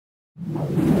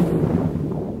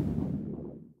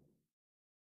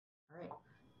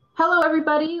Hello,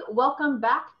 everybody. Welcome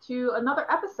back to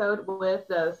another episode with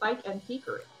the Psych NP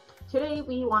Group. Today,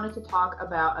 we wanted to talk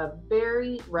about a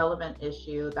very relevant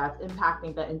issue that's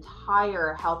impacting the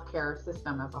entire healthcare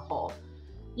system as a whole.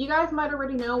 You guys might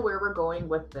already know where we're going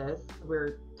with this.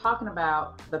 We're talking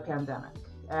about the pandemic.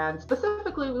 And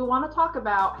specifically, we want to talk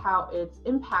about how it's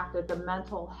impacted the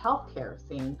mental health care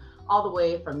scene, all the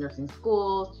way from nursing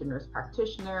schools to nurse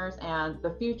practitioners and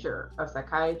the future of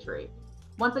psychiatry.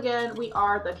 Once again, we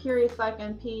are the Curious Psych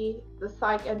NP, the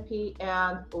Psych NP,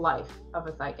 and life of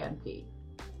a Psych NP.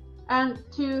 And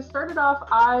to start it off,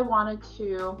 I wanted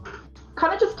to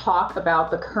kind of just talk about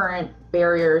the current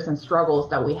barriers and struggles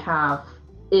that we have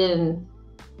in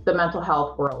the mental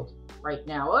health world right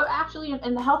now, well, actually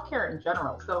in the healthcare in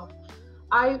general. So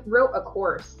I wrote a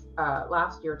course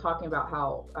last year talking about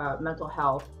how mental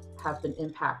health has been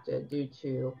impacted due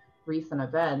to recent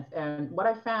events. And what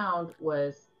I found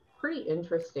was pretty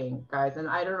interesting, guys. And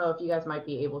I don't know if you guys might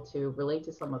be able to relate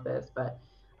to some of this, but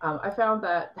I found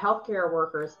that healthcare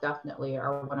workers definitely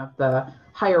are one of the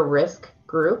higher risk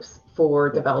groups for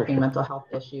developing mental health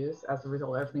issues as a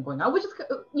result of everything going on, which is,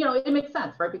 it makes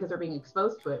sense, right? Because they're being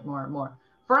exposed to it more and more.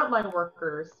 Frontline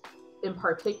workers in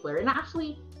particular, and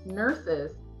actually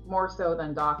nurses more so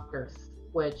than doctors,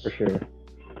 which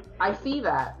I see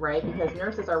that, right? Because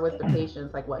nurses are with the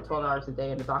patients like 12 hours a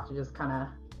day, and the doctor just kind of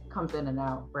comes in and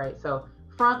out, right? So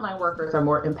frontline workers are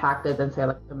more impacted than say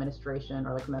like administration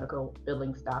or like medical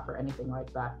billing staff or anything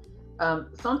like that.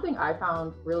 Something I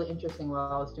found really interesting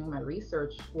while I was doing my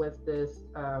research was this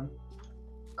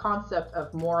concept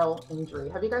of moral injury.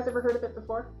 Have you guys ever heard of it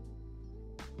before?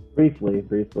 Briefly.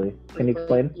 Can you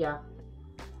explain? Yeah.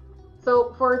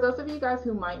 So for those of you guys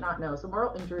who might not know, so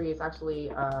moral injury is actually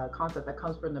a concept that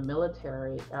comes from the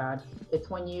military. It's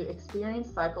when you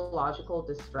experience psychological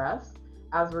distress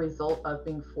as a result of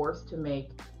being forced to make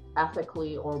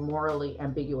ethically or morally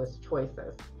ambiguous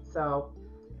choices. So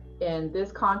in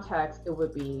this context, it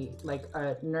would be like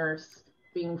a nurse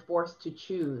being forced to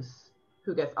choose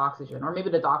who gets oxygen, or maybe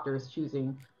the doctor is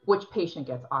choosing which patient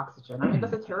gets oxygen. I mean,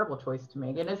 that's a terrible choice to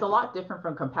make. And it's a lot different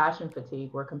from compassion fatigue,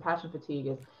 where compassion fatigue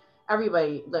is every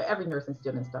nursing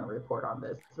student's done a report on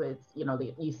this. So it's,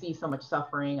 you see so much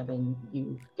suffering and then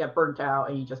you get burnt out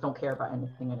and you just don't care about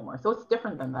anything anymore. So it's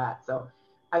different than that. So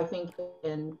I think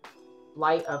in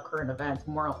light of current events,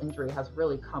 moral injury has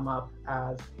really come up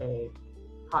as a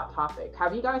hot topic.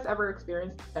 Have you guys ever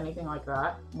experienced anything like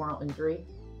that, moral injury?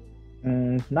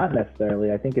 Not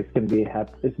necessarily. I think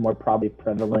it's more probably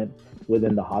prevalent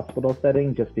within the hospital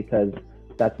setting, just because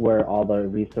that's where all the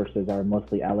resources are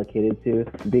mostly allocated to.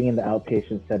 Being in the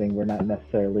outpatient setting, we're not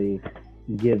necessarily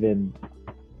given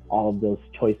all of those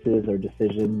choices or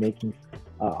decision-making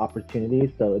opportunities.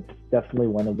 So it's definitely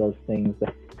one of those things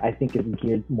that I think is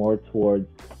geared more towards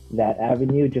that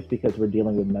avenue, just because we're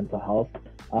dealing with mental health.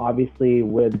 Obviously,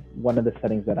 with one of the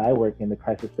settings that I work in, the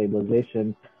crisis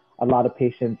stabilization, a lot of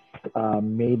patients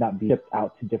may not be shipped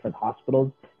out to different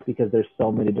hospitals because there's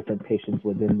so many different patients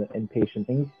within the inpatient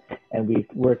things. And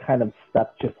we're kind of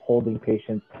stuck just holding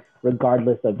patients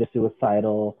regardless of the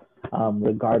suicidal,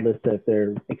 regardless if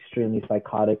they're extremely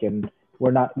psychotic, and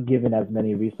we're not given as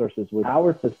many resources with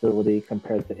our facility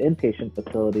compared to inpatient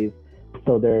facilities.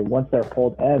 So once their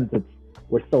hold ends,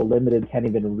 we're so limited, can't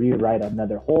even rewrite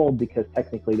another hold because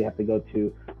technically they have to go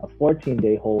to a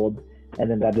 14-day hold, and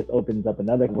then that just opens up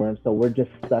another worm. So we're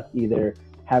just stuck either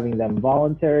having them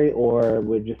voluntary, or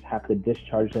we just have to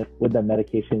discharge them with the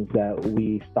medications that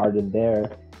we started there.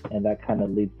 And that kind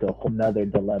of leads to a whole nother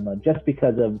dilemma just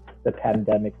because of the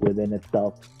pandemic within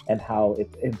itself and how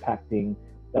it's impacting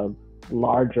the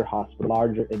larger hospital,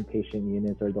 larger inpatient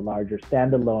units, or the larger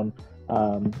standalone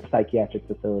psychiatric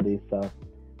facilities. So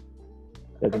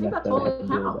I think that totally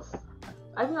counts.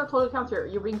 I think that totally counts.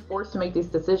 You're being forced to make these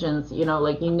decisions,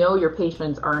 your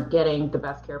patients aren't getting the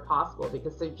best care possible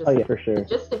because they're just, for sure.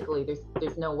 Logistically,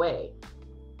 there's no way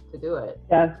to do it.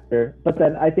 Yeah, sure. But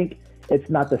then I think it's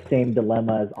not the same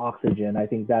dilemma as oxygen. I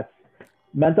think that's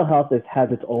mental health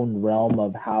has its own realm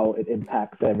of how it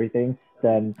impacts everything.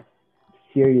 Then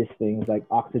serious things like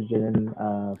oxygen,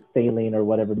 saline, or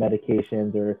whatever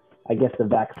medications, or I guess the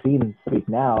vaccine speak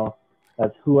now.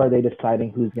 That's who are they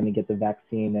deciding who's going to get the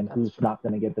vaccine and who's not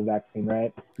going to get the vaccine,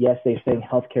 right? Yes, they're saying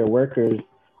healthcare workers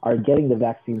are getting the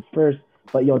vaccines first,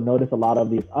 but you'll notice a lot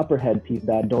of these upperhead people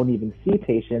that don't even see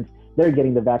patients, they're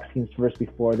getting the vaccines first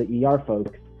before the ER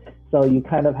folks. So you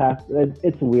kind of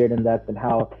it's weird in that and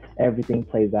how everything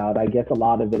plays out. I guess a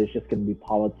lot of it is just going to be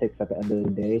politics at the end of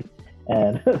the day,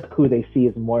 and who they see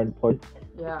is more important.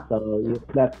 Yeah. So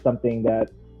that's something that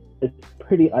it's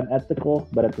pretty unethical,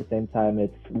 but at the same time,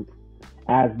 it's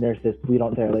as nurses, we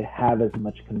don't necessarily have as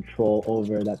much control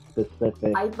over that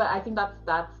specific. But I think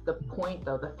that's the point,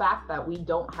 though. The fact that we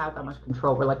don't have that much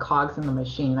control, we're like cogs in the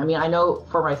machine. I mean, I know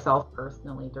for myself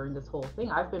personally, during this whole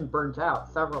thing, I've been burnt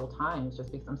out several times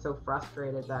just because I'm so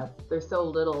frustrated that there's so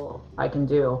little I can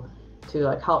do to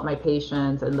like help my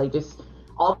patients, and like just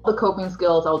all the coping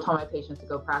skills I'll tell my patients to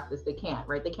go practice, they can't,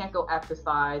 right? They can't go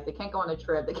exercise, they can't go on a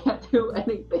trip, they can't do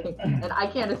anything, and I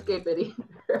can't escape it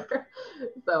either.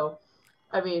 So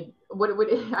I mean, what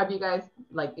have you guys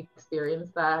like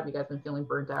experienced that? Have you guys been feeling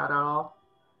burnt out at all?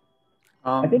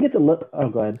 I think it's a little. Oh,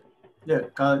 go ahead. Yeah,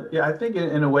 I think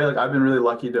in a way, like I've been really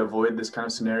lucky to avoid this kind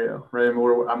of scenario, right?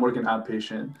 I'm working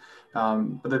outpatient,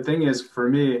 but the thing is, for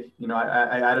me,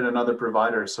 I added another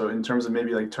provider. So in terms of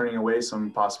maybe like turning away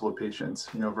some possible patients,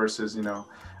 versus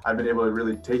I've been able to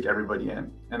really take everybody in,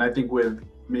 and I think with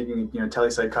making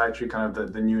telepsychiatry kind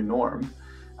of the new norm,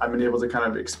 I've been able to kind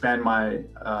of expand my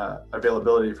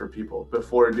availability for people.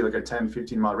 Before it'd be like a 10,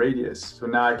 15-mile radius. So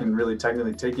now I can really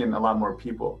technically take in a lot more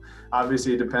people.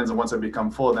 Obviously, it depends on once I become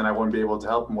full, then I won't be able to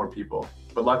help more people.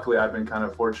 But luckily, I've been kind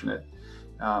of fortunate.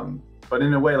 But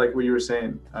in a way, like what you were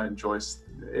saying, Joyce,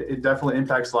 it definitely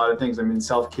impacts a lot of things. I mean,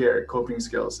 self-care, coping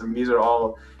skills. I mean, these are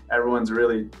all, everyone's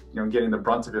really, getting the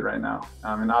brunt of it right now.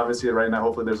 And obviously right now,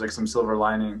 hopefully there's like some silver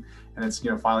lining and it's,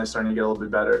 finally starting to get a little bit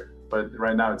better. But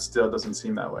right now, it still doesn't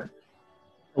seem that way.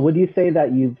 Would you say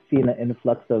that you've seen an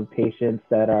influx of patients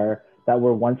that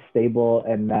were once stable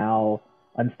and now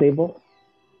unstable?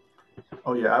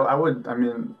 Oh yeah, I would. I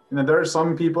mean, there are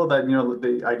some people that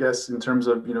they, I guess, in terms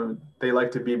of they like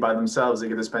to be by themselves. They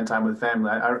get to spend time with family.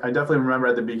 I definitely remember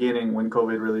at the beginning when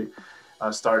COVID really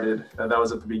started. That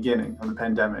was at the beginning of the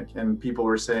pandemic, and people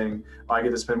were saying, "Oh, I get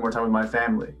to spend more time with my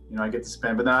family. I get to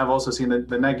spend." But then I've also seen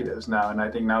the negatives now, and I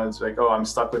think now it's like, "Oh, I'm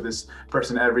stuck with this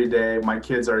person every day. My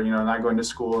kids are not going to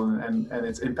school, and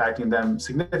it's impacting them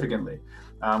significantly."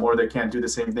 Or they can't do the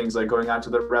same things like going out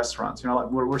to the restaurants.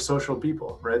 We're social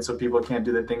people, right? So people can't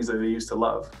do the things that they used to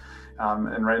love.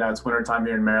 And right now it's wintertime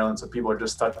here in Maryland, so people are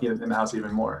just stuck in the house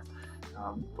even more.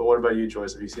 But what about you,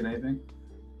 Joyce? Have you seen anything?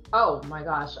 Oh my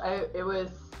gosh,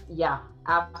 yeah,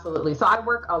 absolutely. So I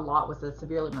work a lot with a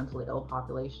severely mentally ill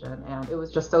population, and it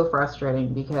was just so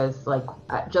frustrating because like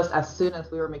just as soon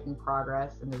as we were making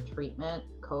progress in the treatment,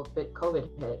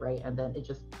 COVID hit, right? And then it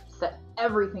just set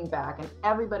everything back, and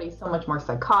everybody's so much more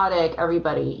psychotic.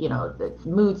 Everybody, the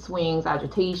mood swings,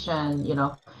 agitation,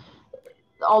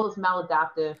 all those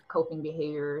maladaptive coping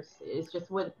behaviors. It's just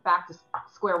went back to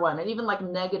square one, and even like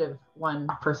negative one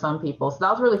for some people. So that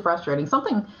was really frustrating.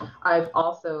 Something I've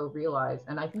also realized,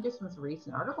 and I think there's some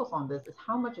recent articles on this, is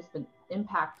how much it's been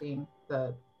impacting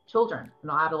the children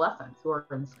and adolescents who are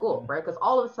in school, right? Because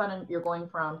all of a sudden you're going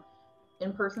from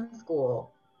in-person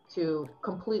school to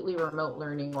completely remote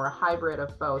learning or a hybrid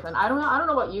of both. And I don't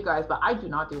know about you guys, but I do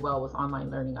not do well with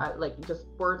online learning. I like just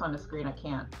words on the screen. I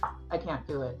can't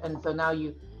do it. And so now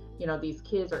these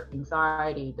kids are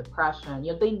anxiety, depression,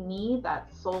 they need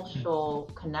that social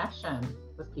connection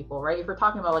with people, right? If we're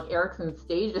talking about like Erickson's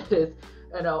stages,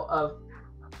 of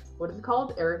what is it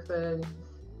called? Erickson's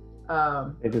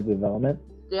Stage of development.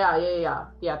 Yeah.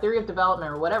 Theory of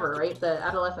development or whatever, right? The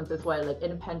adolescence is what, like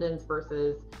independence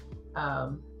versus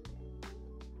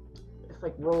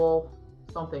like role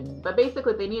something, but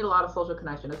basically they need a lot of social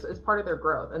connection. It's part of their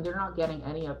growth, and they're not getting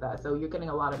any of that. So you're getting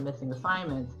a lot of missing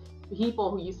assignments. People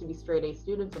who used to be straight A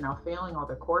students are now failing all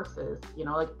their courses.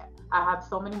 Like I have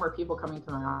so many more people coming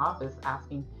to my office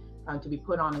asking to be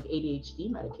put on like ADHD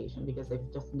medication because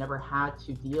they've just never had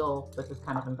to deal with this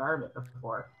kind of environment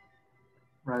before.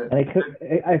 Right. And go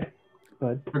ahead. Go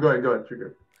ahead. You're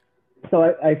good. So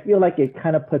I feel like it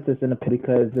kind of puts us in a pit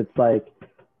because it's like,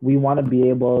 we want to be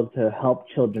able to help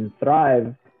children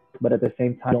thrive, but at the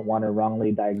same time, don't want to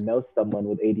wrongly diagnose someone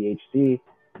with ADHD.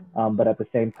 But at the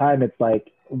same time, it's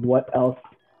like, what else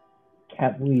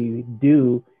can we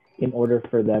do in order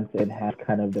for them to enhance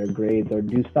kind of their grades or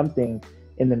do something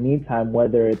in the meantime,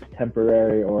 whether it's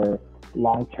temporary or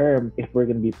long-term, if we're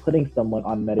going to be putting someone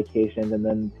on medications and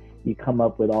then you come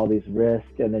up with all these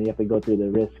risks and then you have to go through the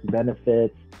risk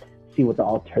benefits, see what the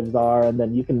alternatives are, and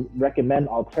then you can recommend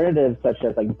alternatives such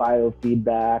as like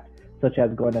biofeedback, such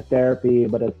as going to therapy,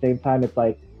 but at the same time it's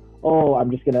like, oh,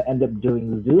 I'm just going to end up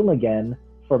doing Zoom again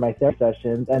for my therapy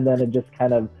sessions, and then it just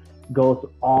kind of goes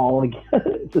all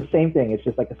it's the same thing. It's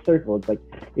just like a circle. It's like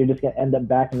you're just going to end up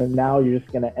back, and then now you're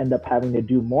just going to end up having to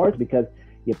do more because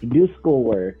you have to do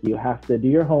schoolwork, you have to do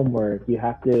your homework, you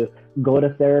have to go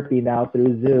to therapy now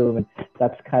through Zoom, and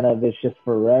that's kind of, it's just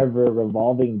forever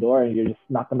revolving door, and you're just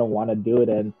not going to want to do it.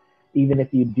 And even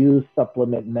if you do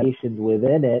supplement medications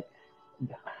within it,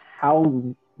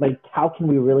 how can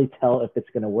we really tell if it's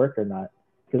going to work or not?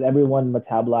 Because everyone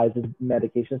metabolizes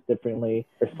medications differently.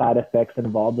 There's side effects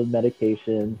involved with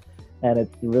medications, and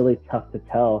it's really tough to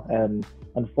tell. And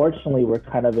unfortunately, we're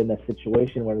kind of in a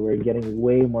situation where we're getting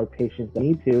way more patients than we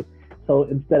need to. So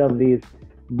instead of these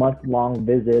month-long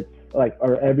visits,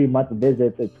 or every month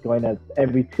visits, it's going to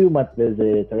every 2-month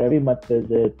visits or every month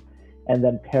visits. And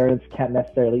then parents can't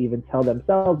necessarily even tell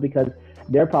themselves because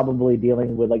they're probably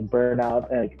dealing with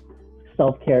burnout and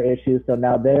self-care issues. So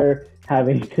now they're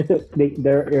having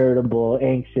they're irritable,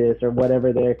 anxious, or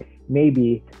whatever they may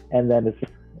be. And then it's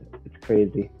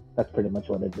crazy. That's pretty much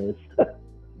what it is.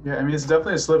 Yeah, I mean, it's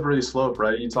definitely a slippery slope,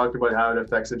 right? You talked about how it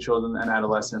affects the children and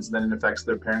adolescents, and then it affects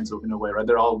their parents in a way, right?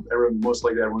 Most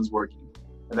likely everyone's working.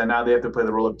 And then now they have to play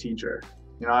the role of teacher.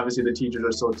 Obviously the teachers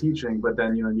are still teaching, but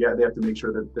then, they have to make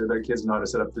sure that their kids know how to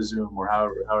set up the Zoom or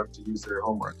however to use their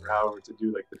homework or however to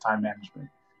do the time management.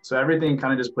 So everything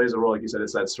kind of just plays a role. Like you said,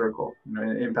 it's that circle,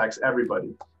 it impacts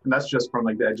everybody. And that's just from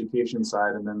the education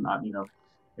side. And then,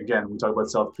 again, we talk about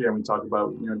self-care and we talk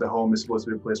about, the home is supposed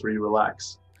to be a place where you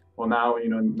relax. Well, now,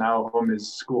 now home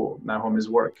is school, now home is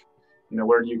work.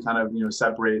 Where do you kind of,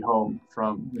 separate home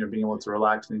from, being able to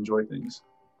relax and enjoy things?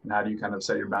 And how do you kind of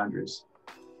set your boundaries?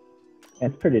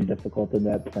 It's pretty difficult in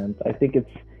that sense. I think it's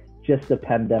just the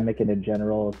pandemic in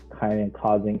general kind of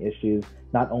causing issues,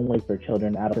 not only for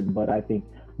children, adults, but I think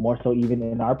more so even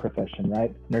in our profession,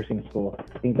 right? Nursing school.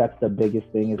 I think that's the biggest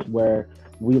thing, is where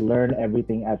we learn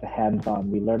everything as a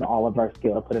hands-on. We learn all of our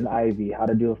skills, put an IV, how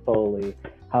to do a Foley,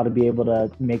 how to be able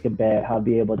to make a bed, how to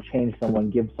be able to change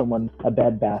someone, give someone a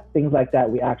bed bath, things like that.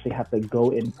 We actually have to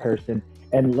go in person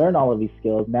and learn all of these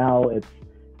skills. Now it's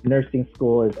nursing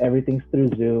school, is everything's through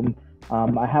Zoom.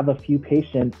 I have a few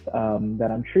patients that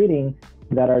I'm treating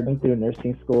that are going through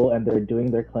nursing school and they're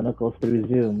doing their clinicals through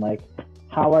Zoom.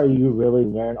 How are you really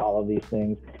learn all of these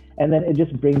things? And then it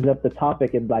just brings up the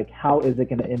topic and how is it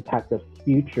going to impact the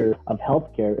future of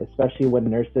healthcare, especially when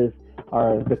nurses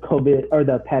are the COVID or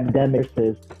the pandemic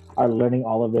nurses are learning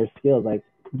all of their skills.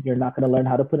 You're not going to learn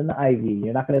how to put an IV.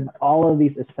 You're not going to all of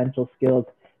these essential skills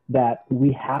that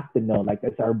we have to know.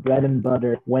 It's our bread and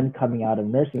butter when coming out of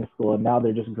nursing school. And now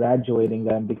they're just graduating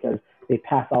them because they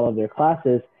passed all of their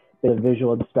classes. The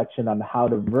visual inspection on how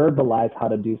to verbalize how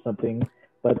to do something.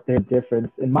 But there's a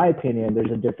difference, in my opinion,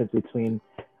 there's a difference between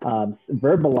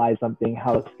verbalize something,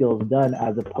 how a skill is done,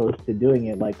 as opposed to doing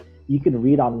it. You can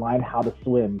read online how to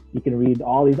swim. You can read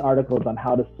all these articles on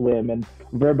how to swim and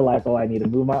verbalize, I need to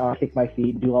move my arm, kick my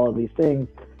feet, do all of these things.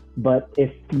 But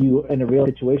if you in a real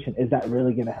situation, is that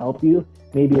really going to help you?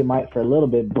 Maybe it might for a little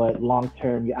bit, but long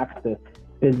term, you have to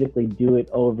physically do it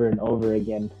over and over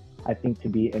again, I think, to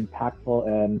be impactful.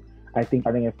 And I think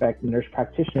starting to affect nurse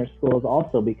practitioner schools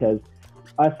also, because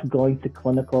us going to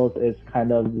clinicals is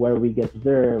kind of where we get to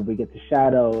observe, we get to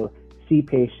shadow, see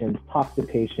patients, talk to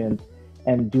patients,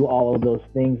 and do all of those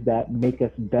things that make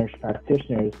us better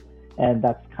practitioners. And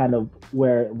that's kind of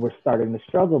where we're starting to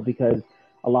struggle, because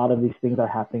a lot of these things are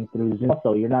happening through Zoom.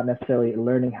 So you're not necessarily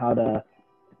learning how to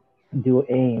do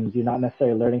aims. You're not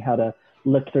necessarily learning how to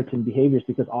look at certain behaviors,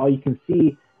 because all you can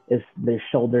see is their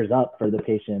shoulders up for the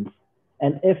patients.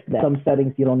 And if some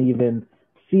settings you don't even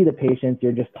see the patients,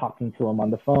 you're just talking to them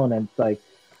on the phone. And it's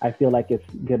I feel like it's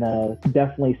gonna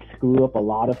definitely screw up a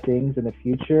lot of things in the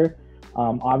future.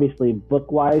 Obviously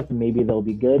book-wise, maybe they'll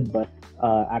be good, but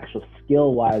actual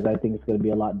skill-wise, I think it's gonna be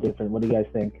a lot different. What do you guys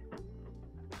think?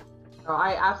 Oh,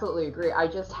 I absolutely agree. I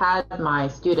just had my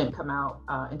student come out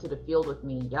into the field with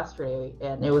me yesterday,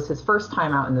 and it was his first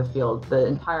time out in the field. The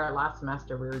entire last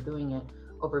semester, we were doing it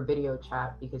over video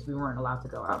chat because we weren't allowed to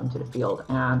go out into the field.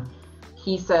 And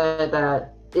he said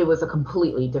that it was a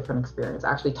completely different experience.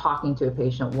 Actually talking to a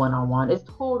patient one-on-one is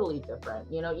totally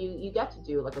different. You get to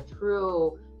do a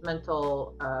true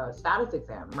mental status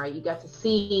exam, right? You get to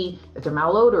see if they're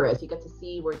malodorous, you get to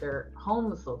see where their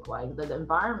homes look like, the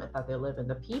environment that they live in,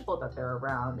 the people that they're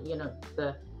around.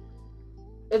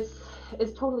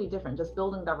 It's totally different. Just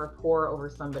building that rapport over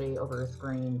somebody over a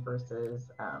screen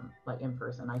versus in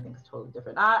person, I think is totally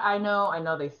different. I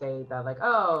know they say that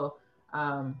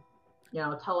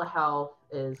telehealth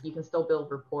is, you can still build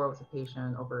rapport with a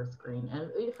patient over a screen, and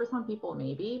for some people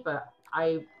maybe, but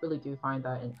I really do find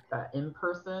that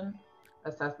in-person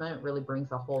assessment really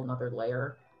brings a whole nother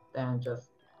layer than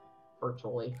just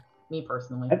virtually, me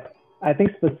personally. I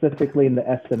think specifically in the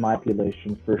SMI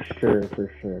population, for sure.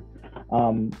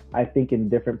 I think in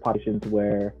different populations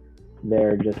where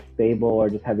they're just stable or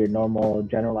just have your normal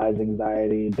generalized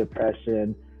anxiety,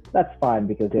 depression, that's fine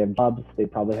because they have jobs, they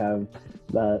probably have,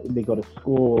 they go to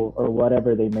school or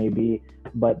whatever they may be,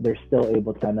 but they're still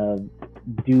able to kind of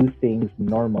do things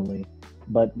normally.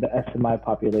 But the SMI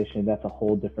population, that's a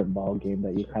whole different ball game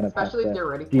that you kind of especially have if to they're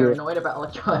already paranoid about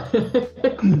electronics.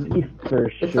 For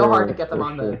sure. It's so hard to get them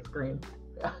on the screen.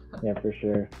 Yeah, for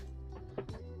sure.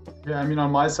 Yeah, I mean,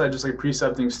 on my side, just like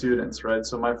precepting students, right?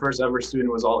 So my first ever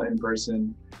student was all in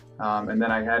person. And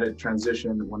then I had it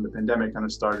transition when the pandemic kind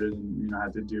of started and, I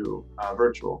had to do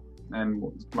virtual.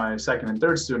 And my second and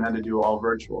third student had to do all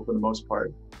virtual for the most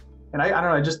part. And I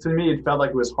don't know, just to me, it felt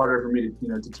like it was harder for me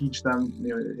to, to teach them,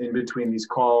 in between these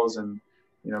calls and,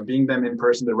 being them in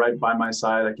person, they're right by my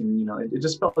side. I can, it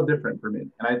just felt different for me.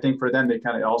 And I think for them, they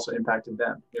kind of also impacted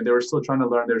them. They were still trying to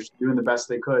learn, they're doing the best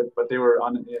they could, but they were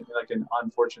in like an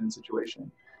unfortunate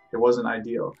situation. It wasn't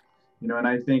ideal, and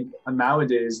I think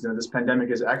nowadays, this pandemic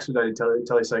has expedited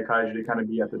telepsychiatry to kind of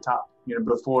be at the top.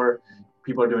 Before,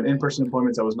 people are doing in-person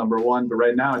appointments, that was number one, but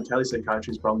right now telepsychiatry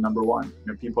is probably number one.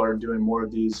 People are doing more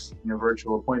of these,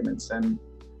 virtual appointments. And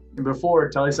before,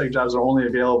 telepsych jobs are only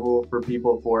available for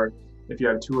people if you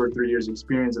have 2 or 3 years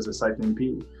experience as a Psych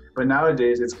NP. But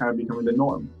nowadays it's kind of becoming the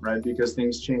norm, right? Because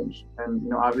things change.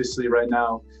 And, obviously right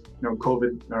now,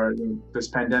 COVID or this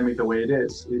pandemic, the way it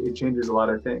is, it changes a lot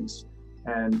of things.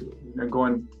 And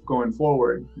going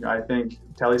forward, I think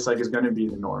telepsych is going to be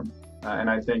the norm. And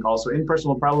I think also in-person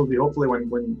will probably, hopefully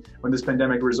when this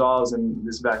pandemic resolves and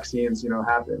this vaccines,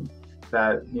 happen,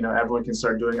 that, everyone can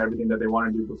start doing everything that they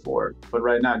want to do before. But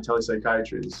right now,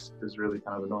 telepsychiatry is really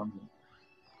kind of the norm.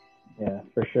 Yeah,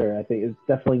 for sure. I think it's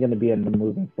definitely going to be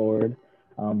moving forward.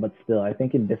 But still, I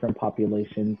think in different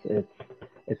populations,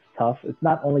 it's tough. It's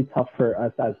not only tough for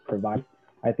us as providers.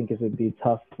 I think it would be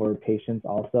tough for patients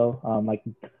also.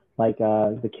 Like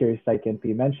the Curious Psych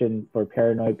NP mentioned, for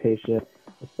paranoid patients,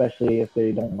 especially if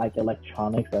they don't like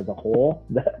electronics as a whole,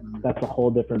 that's a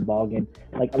whole different ballgame.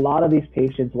 Like a lot of these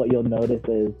patients, what you'll notice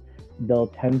is they'll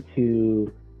tend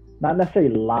to not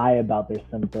necessarily lie about their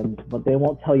symptoms, but they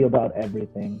won't tell you about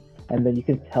everything. And then you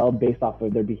can tell based off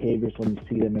of their behaviors when you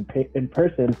see them in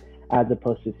person, as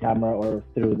opposed to camera or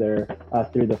through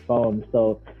the phone.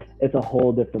 So it's a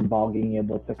whole different ballgame,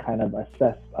 able to kind of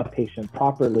assess a patient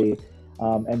properly,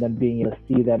 and then being able to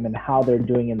see them and how they're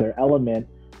doing in their element,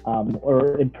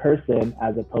 or in person,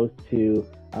 as opposed to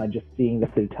just seeing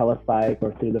them through telepsych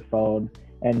or through the phone.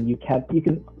 And you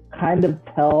can kind of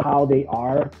tell how they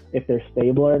are, if they're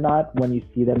stable or not, when you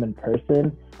see them in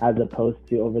person, as opposed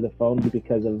to over the phone,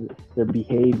 because of their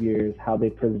behaviors, how they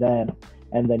present.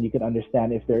 And then you can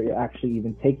understand if they're actually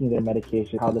even taking their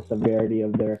medication, how the severity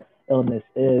of their illness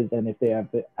is, and if they have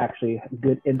actually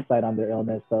good insight on their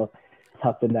illness. So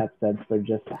tough in that sense for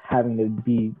just having to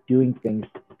be doing things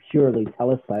purely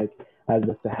telepsych, as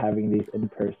opposed to having these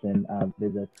in-person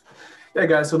visits. Yeah,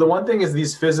 guys. So the one thing is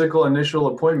these physical initial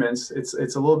appointments, it's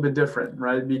a little bit different,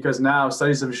 right? Because now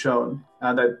studies have shown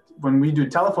that when we do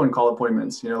telephone call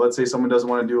appointments, let's say someone doesn't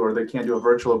want to do, or they can't do a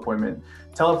virtual appointment,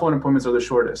 telephone appointments are the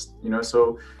shortest,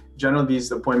 so generally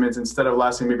these appointments, instead of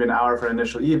lasting maybe an hour for an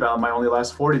initial eval, might only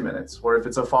last 40 minutes. Or if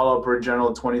it's a follow-up or a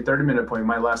general 20, 30-minute appointment,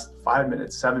 might last 5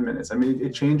 minutes, 7 minutes. I mean,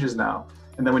 it changes now.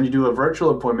 And then when you do a virtual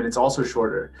appointment, it's also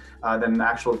shorter than an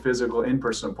actual physical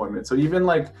in-person appointment. So even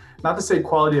not to say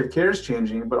quality of care is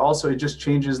changing, but also it just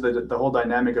changes the whole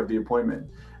dynamic of the appointment.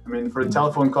 I mean, for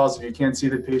telephone calls, if you can't see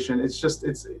the patient,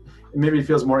 maybe it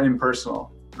feels more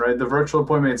impersonal, right? The virtual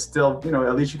appointment, it's still,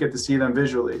 at least you get to see them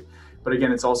visually. But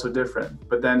again, it's also different.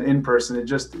 But then in person, it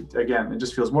just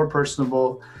feels more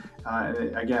personable.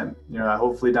 And again,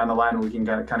 hopefully down the line we can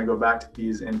kind of go back to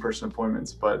these in-person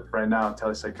appointments. But right now,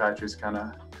 telepsychiatry is kind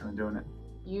of doing it.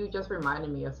 You just reminded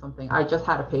me of something. I just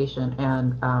had a patient,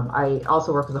 and I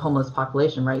also work with a homeless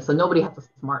population, right? So nobody has a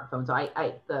smartphone.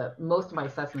 So most of my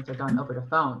assessments are done over the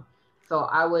phone. So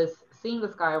I was seeing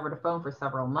this guy over the phone for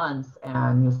several months,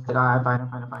 and he was like, "Oh,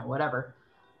 I'm fine, whatever."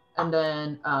 And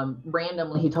then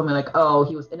randomly he told me oh,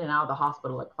 he was in and out of the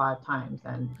hospital 5 times,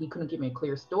 and he couldn't give me a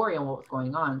clear story on what was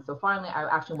going on. So finally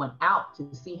I actually went out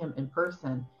to see him in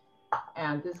person,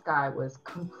 and this guy was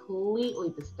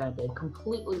completely distended,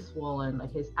 completely swollen.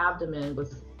 His abdomen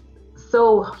was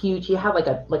so huge. He had like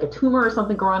a tumor or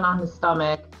something growing on his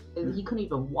stomach. He couldn't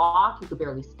even walk. He could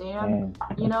barely stand,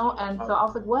 And so I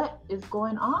was like, what is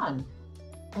going on?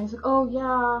 And he's like, oh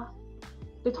yeah,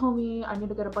 they told me I need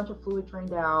to get a bunch of fluid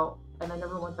drained out, and I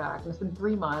never went back. And it's been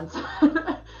 3 months.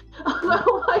 I was like,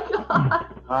 oh my God,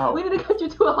 wow. We need to get you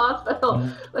to a hospital.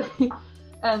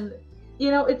 And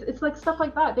it's like stuff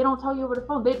like that. They don't tell you over the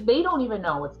phone. They don't even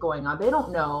know what's going on. They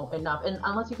don't know enough. And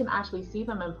unless you can actually see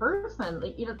them in person,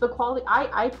 the quality,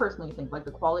 I personally think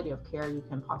the quality of care you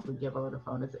can possibly give over the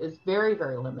phone is very,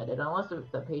 very limited, unless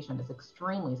the patient is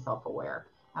extremely self-aware,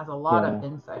 has a lot of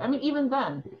insight. I mean, even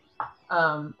then,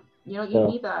 you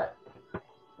need that.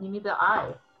 You need the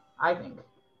eye. I think.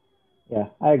 Yeah,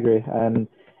 I agree.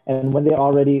 And when they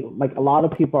already, like, a lot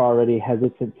of people are already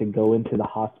hesitant to go into the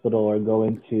hospital or go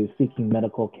into seeking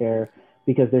medical care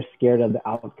because they're scared of the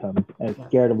outcome and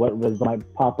scared of what result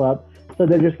might pop up. So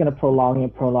they're just going to prolong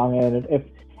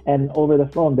it. And over the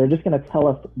phone, they're just going to tell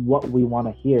us what we want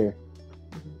to hear.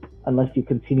 Unless you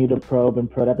continue to probe.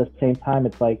 At the same time,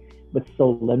 it's like, it's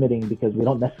so limiting because we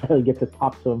don't necessarily get to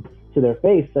talk to them to their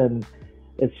face. And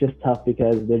it's just tough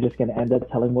because they're just going to end up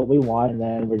telling what we want. And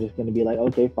then we're just going to be like,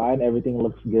 okay, fine, everything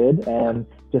looks good, and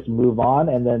just move on.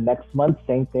 And then next month,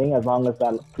 same thing. As long as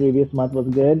that previous month was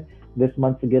good, this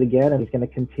month's good again. And it's going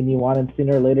to continue on. And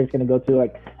sooner or later, it's going to go to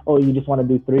like, oh, you just want to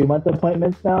do 3-month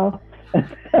appointments now?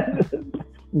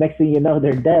 Next thing you know,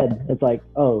 they're dead. It's like,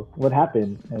 oh, what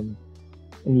happened?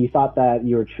 And you thought that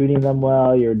you were treating them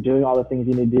well, you're doing all the things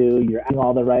you need to do, you're asking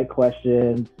all the right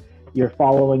questions, you're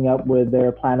following up with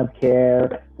their plan of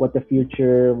care, what the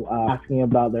future, asking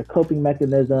about their coping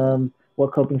mechanisms,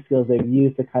 what coping skills they've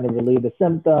used to kind of relieve the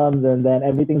symptoms, and then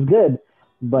everything's good.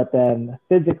 But then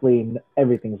physically,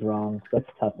 everything's wrong. That's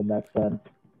tough in that sense.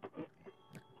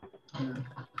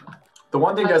 The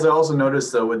one thing, guys, I also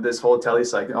noticed though with this whole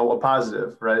telepsych, a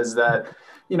positive, right, is that,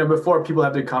 you know, before people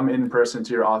have to come in person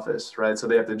to your office, right? So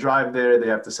they have to drive there, they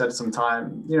have to set some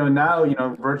time. You know, now, you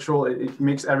know, virtual, it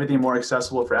makes everything more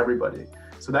accessible for everybody.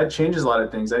 So that changes a lot of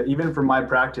things. Even for my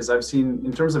practice, I've seen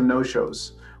in terms of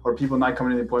no-shows or people not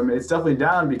coming to the appointment, it's definitely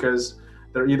down because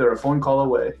they're either a phone call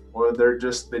away or they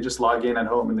just log in at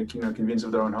home in the convenience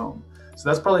of their own home. So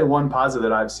that's probably one positive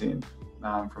that I've seen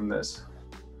from this.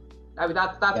 I mean,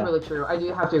 that's really true. I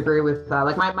do have to agree with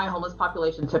like my homeless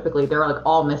population, typically they're like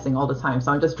all missing all the time.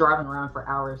 So I'm just driving around for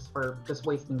hours for just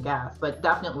wasting gas. But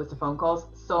definitely with the phone calls,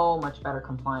 so much better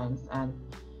compliance. And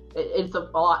it's a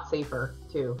lot safer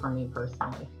too for me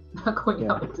personally, not going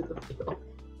out into the field.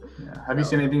 Yeah. Have you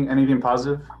seen anything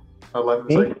positive? A lot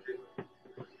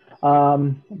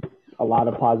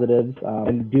of positives.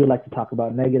 I do like to talk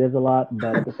about negatives a lot,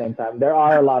 but at the same time, there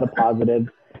are a lot of positives.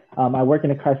 I work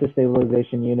in a crisis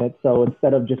stabilization unit, so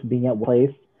instead of just being at one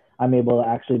place, I'm able to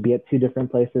actually be at 2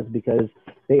 different places because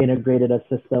they integrated a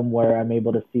system where I'm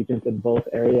able to see patients in both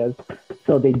areas.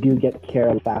 So they do get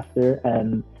care faster,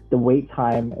 and the wait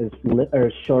time is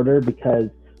shorter because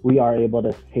we are able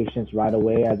to see patients right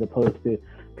away as opposed to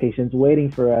patients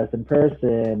waiting for us in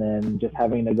person and just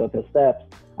having to go through steps.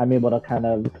 I'm able to kind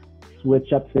of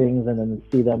switch up things and then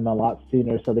see them a lot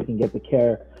sooner so they can get the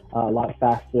care a lot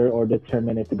faster or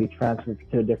determine if to be transferred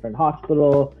to a different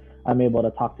hospital. I'm able to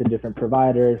talk to different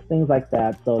providers, things like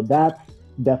that. So that's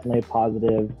definitely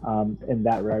positive in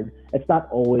that regard. It's not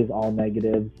always all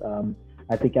negatives.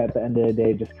 I think at the end of the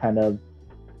day, just kind of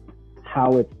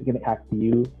how it's going to impact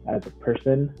you as a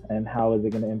person and how is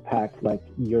it going to impact like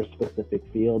your specific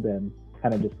field and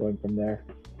kind of just going from there.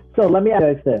 So let me ask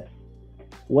you guys this.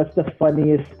 What's the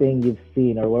funniest thing you've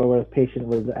seen or where a patient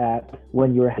was at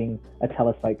when you were having a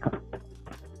telepsych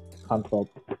consult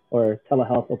or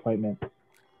telehealth appointment?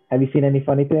 Have you seen any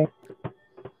funny things?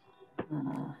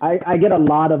 I get a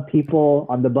lot of people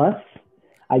on the bus.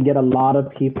 I get a lot of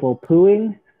people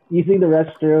pooing, using the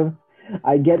restroom.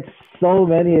 I get so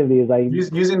many of these.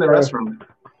 Using the restroom?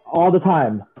 All the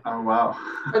time. Oh, wow.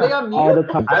 Are they on mute? All the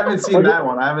time. I haven't seen that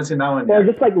one. Or yet.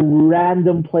 just like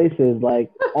random places, like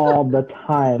all the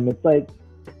time. It's like,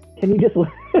 can you just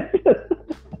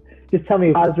just tell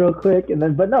me pause real quick? And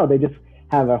then, but no, they just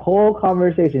have a whole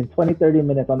conversation, 20, 30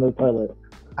 minutes on the toilet.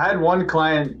 I had one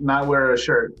client not wear a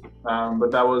shirt,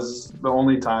 but that was the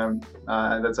only time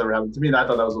that's ever happened to me. I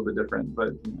thought that was a little bit different,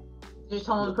 but. Did you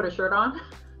tell him to put a shirt on?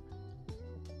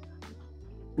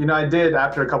 You know, I did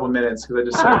after a couple of minutes because I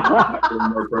just said it was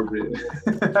more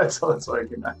appropriate. that's all I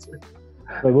can answer.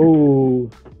 Like, ooh.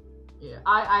 Yeah,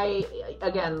 I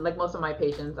again, like most of my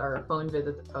patients are phone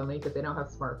visits only because they don't have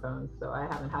smartphones, so I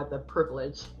haven't had the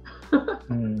privilege.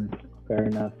 Fair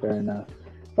enough.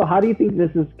 So how do you think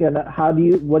this is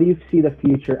what do you see the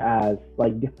future as?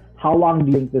 Like, how long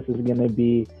do you think this is gonna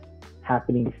be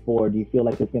happening for? Do you feel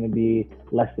like it's gonna be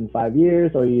less than 5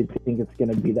 years, or you think it's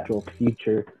gonna be the actual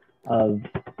future of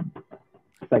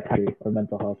psychiatry or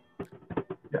mental health?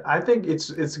 Yeah, I think it's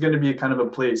going to be kind of a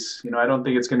place. You know, I don't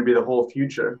think it's going to be the whole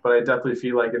future, but I definitely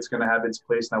feel like it's going to have its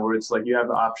place now, where it's like you have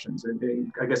the options,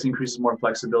 and I guess increases more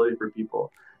flexibility for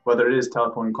people, whether it is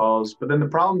telephone calls. But then the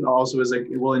problem also is like,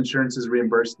 will insurances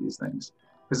reimburse these things?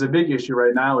 Because the big issue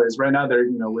right now they're,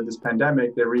 you know, with this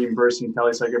pandemic, they're reimbursing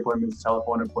telepsych appointments,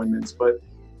 telephone appointments, but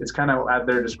it's kind of at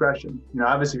their discretion. You know,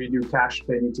 obviously if you do cash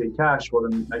pay and you take cash, well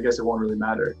then I guess it won't really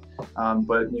matter.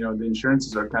 But you know, the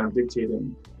insurances are kind of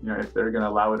dictating, you know, if they're going to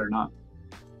allow it or not.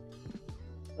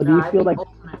 So do you feel like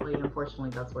ultimately, unfortunately,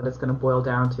 that's what it's going to boil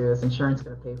down to, is insurance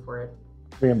going to pay for it?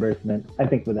 reimbursement? I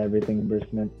think with everything,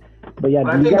 reimbursement. But yeah,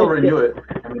 But I think they'll renew it.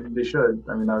 I mean, they should.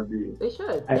 I mean, that would be. They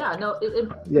should. Yeah, no, it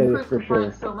yeah, improves for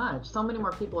compliance sure. so much. So many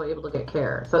more people are able to get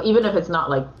care. So even if it's not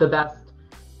like the best,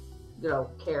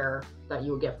 care that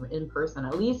you would get from in person,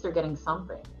 at least they're getting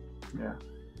something. Yeah.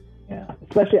 Yeah,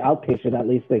 especially outpatient. At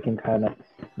least they can kind of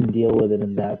deal with it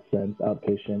in that sense,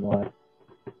 outpatient wise.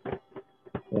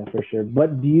 Yeah, for sure.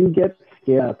 But do you get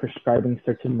scared prescribing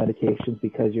certain medications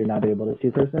because you're not able to see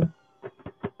a person?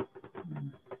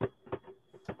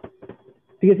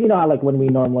 Because you know how like when we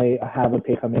normally have a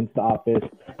patient come into the office,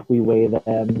 we weigh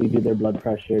them, we do their blood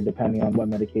pressure depending on what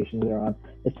medications they're on,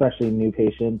 especially new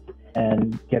patients,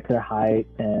 and get their height,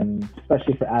 and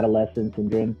especially for adolescents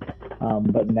and during.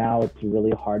 But now it's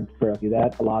really hard for us to do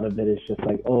that. A lot of it is just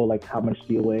like, oh, like how much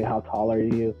do you weigh? How tall are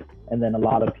you? And then a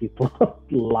lot of people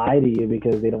lie to you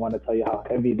because they don't want to tell you how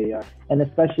heavy they are. And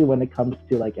especially when it comes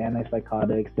to like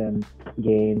antipsychotics and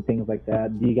game, things like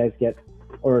that. Do you guys get,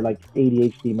 or like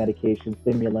ADHD medication,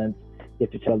 stimulants, you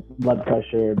have to check blood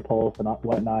pressure and pulse and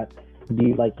whatnot. Do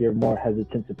you like, you're more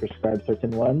hesitant to prescribe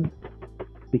certain ones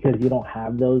because you don't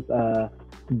have those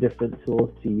different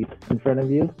tools to use in front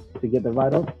of you to get the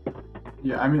vitals?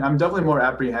 Yeah, I mean, I'm definitely more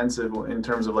apprehensive in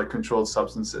terms of like controlled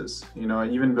substances.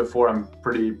 Even before, I'm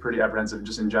pretty apprehensive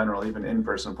just in general, even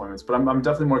in-person appointments. But I'm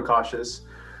definitely more cautious.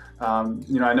 I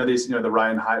know these, the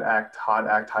Ryan Hyde Act,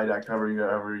 however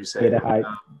you say it.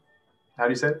 How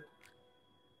do you say it?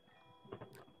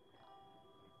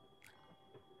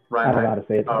 Ryan I don't know how to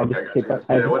say it. Oh,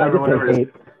 okay, whatever it is.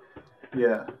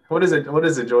 Yeah. What is it,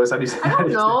 Joyce? How do you say it? I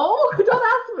don't know. Don't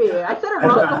ask me. I said it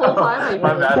wrong the whole time. I think.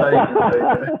 My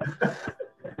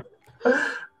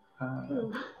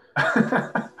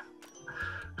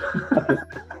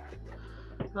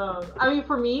bad. I mean,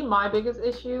 for me, my biggest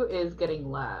issue is getting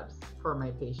labs for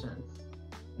my patients.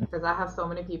 Because I have so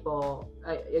many people,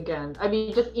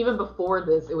 just even before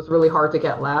this, it was really hard to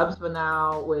get labs, but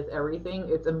now with everything,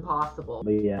 it's impossible.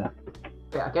 Yeah,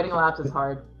 getting labs is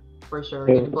hard, for sure.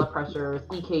 Getting blood pressures,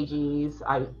 EKGs,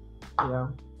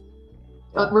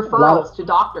 but referrals to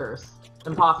doctors,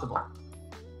 impossible.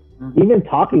 Even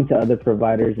talking to other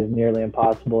providers is nearly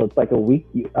impossible. It's like a week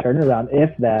turnaround,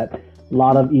 if that. A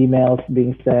lot of emails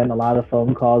being sent, a lot of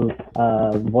phone calls,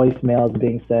 voicemails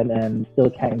being sent, and still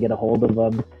can't get a hold of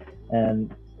them.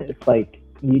 And it's like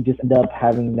you just end up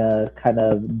having to kind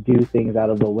of do things out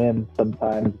of the whim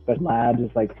sometimes. But labs,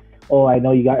 it's like, oh, I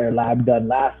know you got your lab done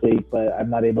last week, but I'm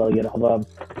not able to get a hold of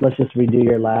them. Let's just redo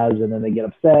your labs. And then they get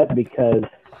upset because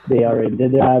they already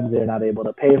did their labs. They're not able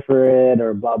to pay for it,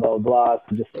 or blah, blah, blah.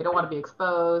 So they don't want to be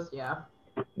exposed. Yeah.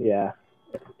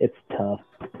 It's tough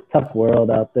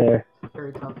world out there.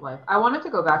 Very tough life. I wanted to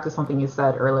go back to something you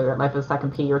said earlier at Life of Psych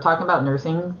NP. You were talking about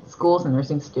nursing schools and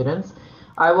nursing students.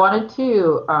 I wanted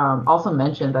to also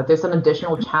mention that there's an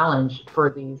additional challenge for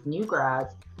these new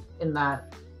grads in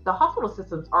that the hospital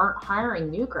systems aren't hiring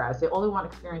new grads. They only want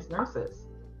experienced nurses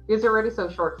because they're already so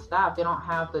short-staffed. They don't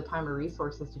have the time or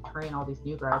resources to train all these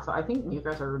new grads. So I think new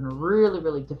grads are in a really,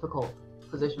 really difficult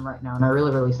position right now, and I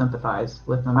really, really sympathize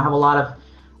with them. I have a lot of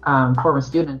former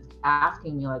students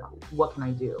asking me, like, what can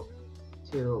I do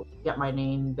to get my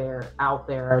name out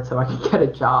there so I can get a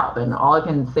job? And all I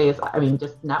can say is,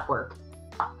 just network,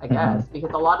 I guess,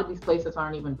 because a lot of these places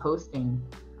aren't even posting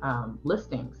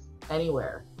listings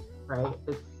anywhere, right?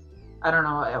 I don't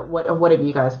know, what have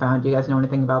you guys found? Do you guys know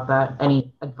anything about that?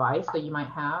 Any advice that you might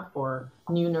have for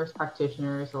new nurse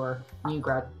practitioners or new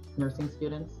grad nursing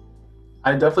students?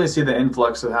 I definitely see the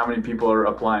influx of how many people are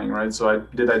applying, right? So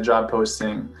I did that job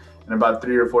posting. In about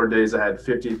 3 or 4 days, I had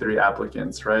 53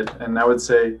 applicants, right? And I would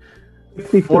say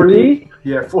 40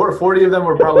 of them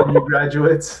were probably new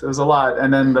graduates. It was a lot.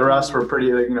 And then the rest were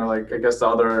pretty, I guess the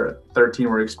other 13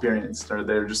 were experienced, or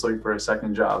they were just looking for a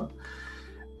second job.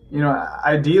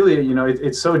 Ideally,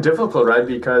 it's so difficult, right?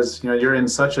 Because, you're in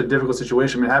such a difficult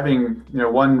situation. having,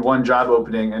 one job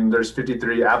opening and there's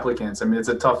 53 applicants. It's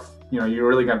a tough, you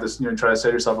really got this, try to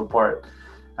set yourself apart.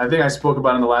 I think I spoke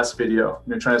about in the last video,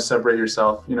 trying to separate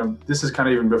yourself. This is kind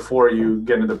of even before you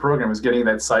get into the program, is getting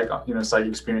that psych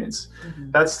experience.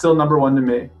 That's still number one to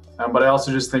me. But I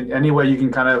also just think any way you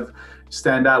can kind of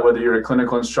stand out, whether you're a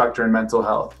clinical instructor in mental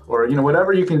health or,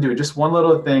 whatever you can do, just one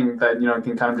little thing that,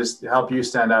 can kind of just help you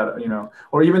stand out,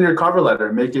 or even your cover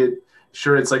letter, make it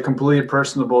sure it's like completely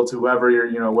personable to whoever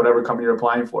you're, whatever company you're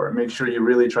applying for. Make sure you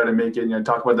really try to make it,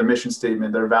 talk about the mission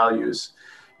statement, their values.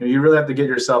 You really have to get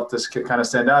yourself to kind of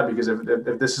stand out, because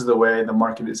if this is the way the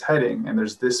market is heading and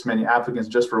there's this many applicants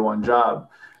just for one job,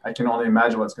 I can only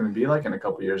imagine what it's going to be like in a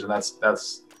couple of years. And that's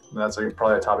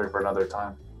probably a topic for another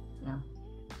time. Yeah.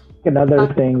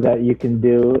 Another thing that you can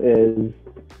do is,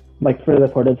 like, for the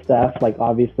supportive staff, like,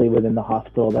 obviously within the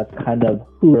hospital, that's kind of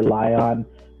who you rely on,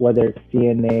 whether it's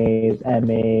CNAs,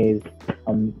 MAs.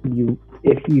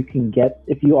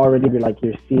 If you already do like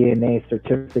your CNA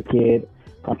certificate,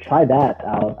 try that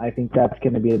out. I think that's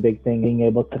going to be a big thing, being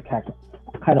able to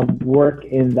kind of work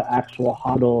in the actual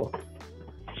hospital,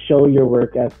 show your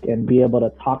work ethic, and be able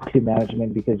to talk to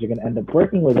management, because you're going to end up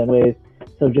working with them ways.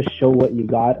 So just show what you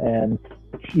got, and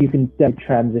you can then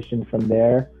transition from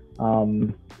there.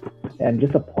 And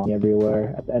just applying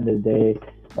everywhere. At the end of the day,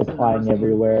 applying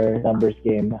everywhere. Numbers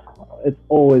game. It's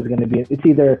always going to be. It's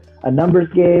either a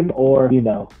numbers game or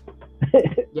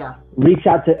Yeah. Reach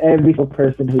out to every single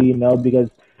person who you know, because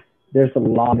there's a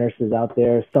lot of nurses out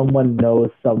there. Someone knows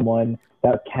someone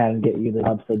that can get you the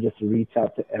job. So just reach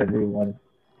out to everyone.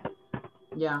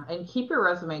 Yeah, and keep your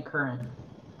resume current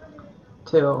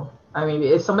too. I mean,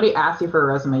 if somebody asks you for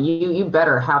a resume, you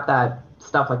better have that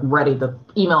stuff like ready to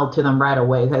email to them right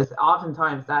away, because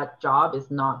oftentimes that job is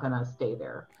not going to stay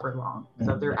there for long.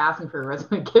 So if they're asking for a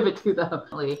resume, give it to them.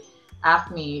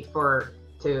 Ask me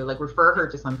to like refer her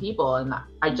to some people, and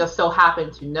I just so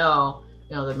happen to know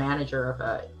the manager of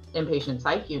a inpatient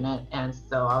psych unit, and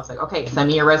so I was like, okay, send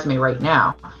me your resume right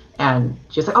now. And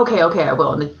she's like, okay, I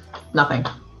will. And nothing.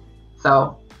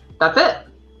 So that's it.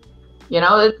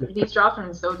 These jobs are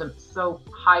in so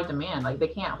high demand, like they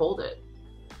can't hold it.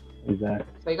 Exactly.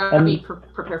 So you gotta be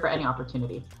prepared for any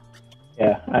opportunity.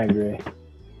 Yeah, I agree.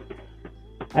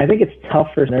 I think it's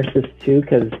tough for nurses too,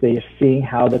 because they're seeing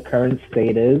how the current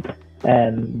state is,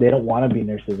 and they don't want to be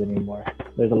nurses anymore.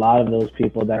 There's a lot of those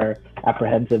people that are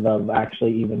apprehensive of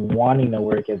actually even wanting to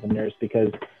work as a nurse,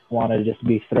 because they want to just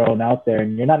be thrown out there,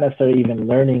 and you're not necessarily even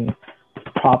learning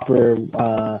proper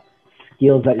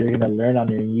skills that you're going to learn on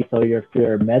your knee. So if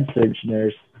you're a med surg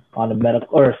nurse on a medical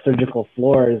or a surgical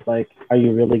floor, is like, are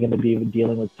you really going to be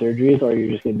dealing with surgeries, or are you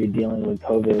just going to be dealing with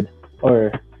COVID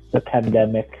or the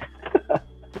pandemic?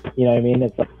 You know what I mean?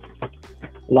 It's like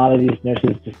a lot of these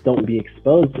nurses just don't be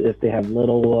exposed if they have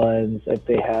little ones, if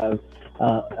they have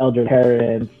elder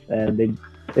parents, and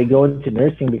they go into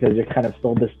nursing because you're kind of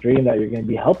sold this dream that you're going to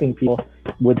be helping people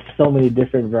with so many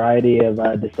different variety of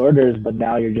disorders, but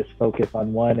now you're just focused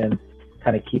on one and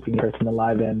kind of keeping the person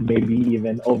alive, and maybe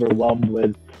even overwhelmed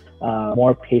with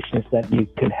more patients than you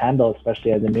could handle,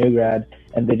 especially as a new grad,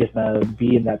 and they just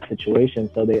be in that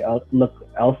situation, so they look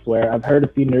elsewhere. I've heard a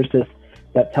few nurses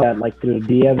that tell that, like, through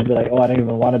DMs, be like, oh, I don't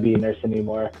even want to be a nurse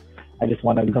anymore. I just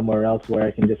want to go somewhere else where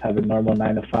I can just have a normal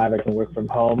 9 to 5. I can work from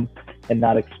home and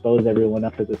not expose everyone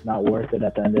else, because it's not worth it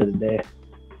at the end of the day.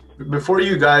 Before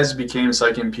you guys became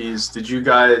Psych NPs, did you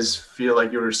guys feel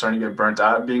like you were starting to get burnt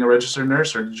out being a registered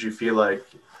nurse, or did you feel like,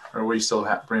 or were you still,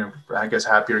 happy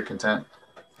or content?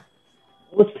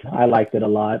 I liked it a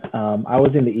lot. I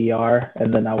was in the ER,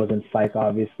 and then I was in psych,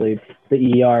 obviously.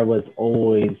 The ER was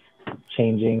always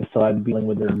changing, so I'd be dealing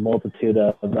with a multitude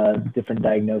of different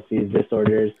diagnoses,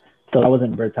 disorders. So I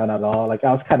wasn't burnt out at all. Like,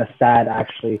 I was kind of sad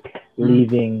actually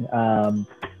leaving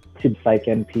to Psych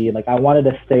NP. Like, I wanted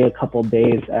to stay a couple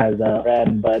days as a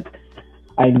friend, but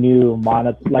I knew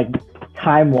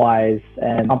time-wise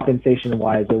and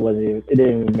compensation-wise, it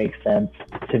didn't even make sense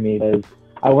to me, because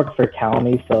I worked for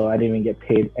county, so I didn't even get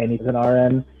paid anything as an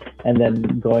RN. And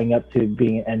then going up to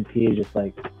being an NP is just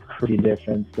like pretty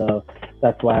different. So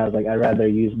that's why I was like, I'd rather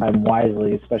use my time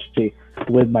wisely, especially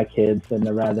with my kids, and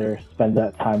I'd rather spend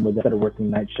that time with them instead of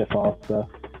working night shift also.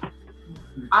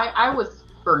 I was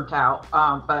burnt out,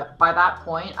 but by that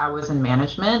point I was in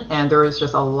management, and there was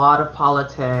just a lot of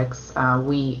politics.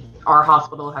 Our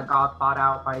hospital had got bought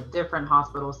out by a different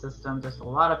hospital system. There's a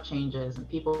lot of changes, and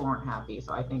people weren't happy.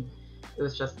 So I think it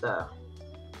was just the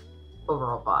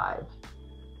overall vibe.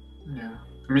 Yeah.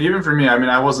 I mean, even for me,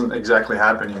 I wasn't exactly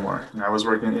happy anymore. I was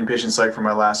working in inpatient psych for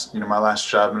my last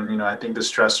job. And, I think the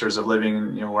stressors of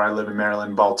living, where I live in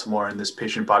Maryland, Baltimore, in this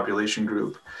patient population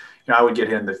group, I would get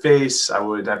hit in the face. I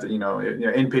would have to,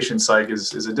 inpatient psych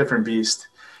is a different beast.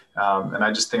 And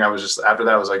I just think after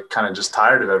that, I was like kind of just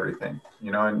tired of everything,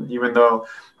 and even though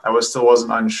I still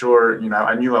wasn't unsure,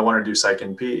 I knew I wanted to do Psych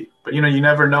NP, but you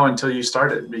never know until you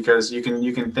start it, because you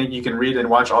can think, you can read and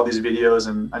watch all these videos,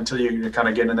 and until you kind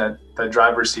of get in that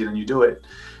driver's seat and you do it,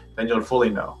 then you'll fully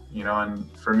know,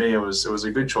 and for me, it was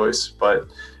a good choice, but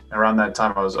around that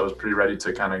time I was pretty ready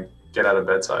to kind of get out of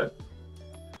bedside.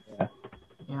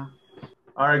 Yeah.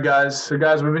 All right, guys. So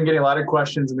guys, we've been getting a lot of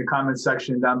questions in the comments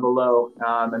section down below.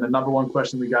 And the number one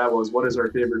question we got was, what is our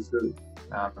favorite food?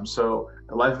 So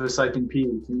the life of a Psych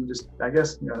NP, can you just,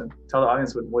 tell the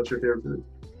audience what's your favorite food?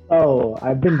 Oh,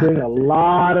 I've been doing a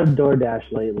lot of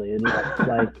DoorDash lately. And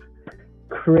like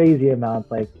crazy amounts,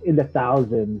 like in the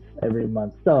thousands every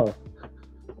month. So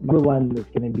number one is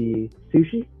going to be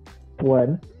sushi,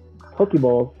 1, poke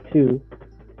bowls, 2,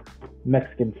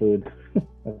 Mexican food.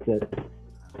 That's it.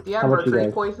 Do you have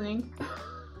mercury poisoning?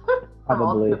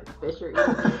 Probably.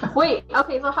 Wait,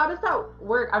 okay, so how does that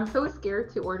work? I'm so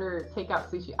scared to order takeout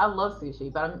sushi. I love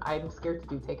sushi, but I'm scared to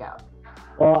do takeout.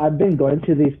 Well, I've been going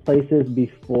to these places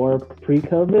before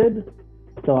pre-COVID,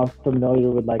 so I'm familiar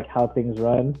with like how things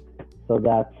run. So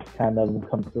that's kind of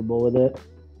comfortable with it.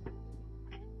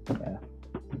 Yeah.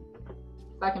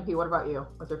 Psych NP, what about you?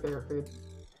 What's your favorite food?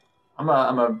 I'm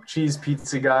a cheese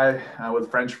pizza guy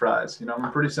with French fries. You know, I'm a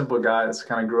pretty simple guy. That's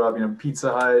kind of grew up. You know,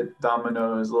 Pizza Hut,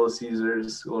 Domino's, Little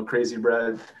Caesars, a little crazy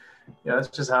bread. Yeah, that's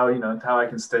just how how I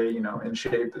can stay in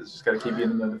shape. Is just got to keep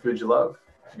eating the food you love.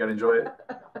 You got to enjoy it.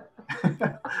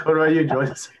 What about you,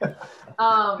 Joyce?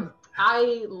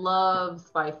 I love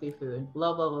spicy food.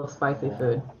 Love spicy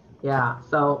food. Yeah.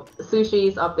 So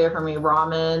sushi's up there for me.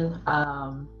 Ramen,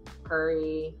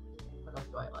 curry. What else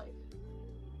do I like?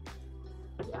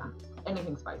 Yeah.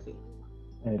 Anything spicy.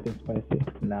 Anything spicy.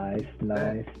 Nice.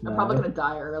 I'm probably gonna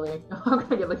die early. I'm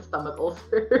gonna get like stomach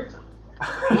ulcers.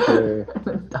 Sure.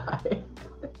 And die.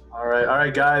 All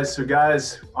right, guys. So,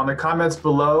 guys, on the comments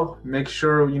below, make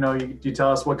sure you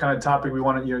tell us what kind of topic we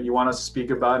want you want us to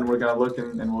speak about, and we're gonna look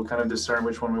and we'll kind of discern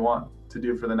which one we want to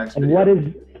do for the next video.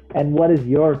 What is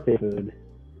your favorite food?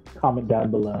 Comment down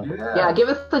below. Yeah, give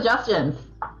us suggestions.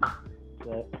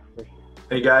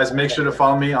 Hey guys, make sure to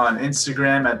follow me on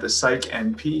Instagram at the Psych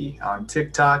NP, on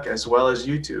TikTok, as well as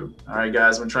YouTube. All right,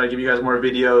 guys, I'm trying to give you guys more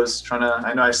videos.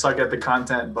 I know I suck at the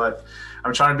content, but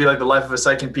I'm trying to be like the life of a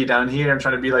Psych NP down here. I'm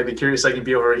trying to be like the Curious Psych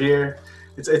NP over here.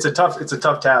 It's a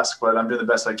tough task, but I'm doing the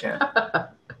best I can.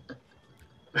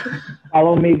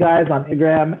 Follow me, guys, on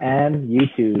Instagram and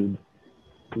YouTube.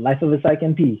 Life of a Psych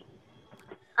NP.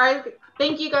 All right.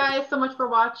 Thank you guys so much for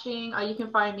watching. You can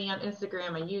find me on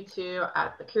Instagram and YouTube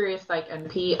at the Curious Psych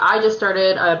NP. I just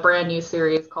started a brand new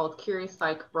series called Curious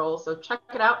Psych Roles, so check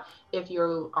it out if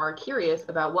you are curious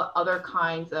about what other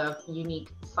kinds of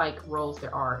unique psych roles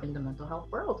there are in the mental health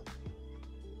world.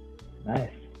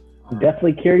 Nice. I'm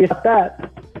definitely curious about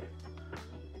that.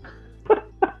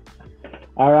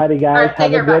 Alrighty, guys.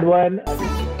 Have a good one.